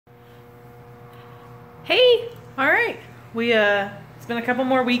Hey, all right. It's been a couple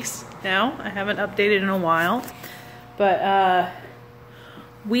more weeks now. I haven't updated in a while, but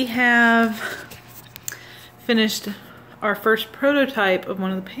we have finished our first prototype of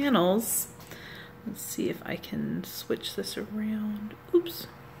one of the panels. Let's see if I can switch this around. Oops.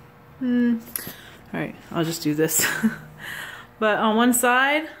 All right, I'll just do this. But on one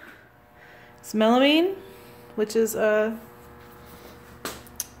side, it's melamine, which is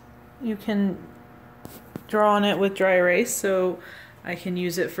you can draw on it with dry erase, so I can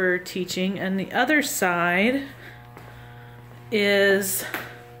use it for teaching. And the other side is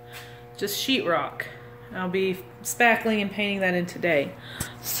just sheetrock. I'll be spackling and painting that in today.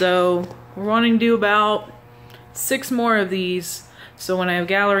 So we're wanting to do about 6 more of these, so when I have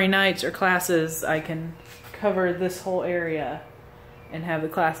gallery nights or classes, I can cover this whole area and have the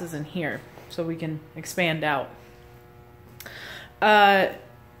classes in here, so we can expand out.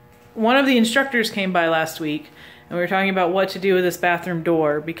 One of the instructors came by last week, and we were talking about what to do with this bathroom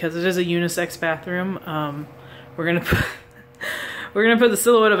door, because it is a unisex bathroom. We're gonna put the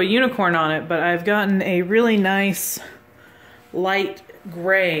silhouette of a unicorn on it, but I've gotten a really nice light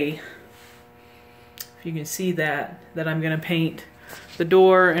gray, if you can see that I'm gonna paint the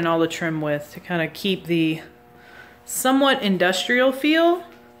door and all the trim with to kind of keep the somewhat industrial feel.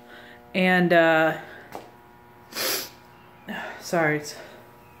 And sorry, it's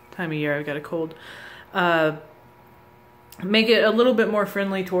time of year, I've got a cold. Make it a little bit more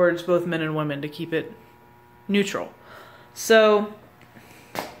friendly towards both men and women to keep it neutral. So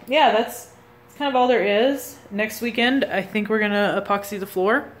yeah, that's kind of all there is. Next weekend, I think we're gonna epoxy the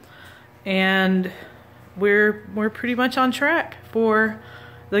floor, and we're pretty much on track for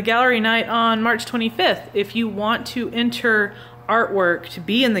the gallery night on March 25th. If you want to enter artwork to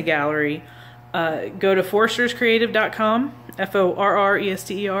be in the gallery, go to forresterscreative.com,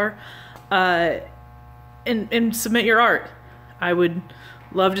 Forrester, and submit your art. I would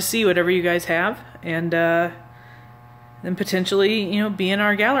love to see whatever you guys have, and then potentially, be in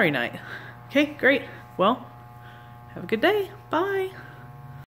our gallery night. Okay, great. Well, have a good day. Bye.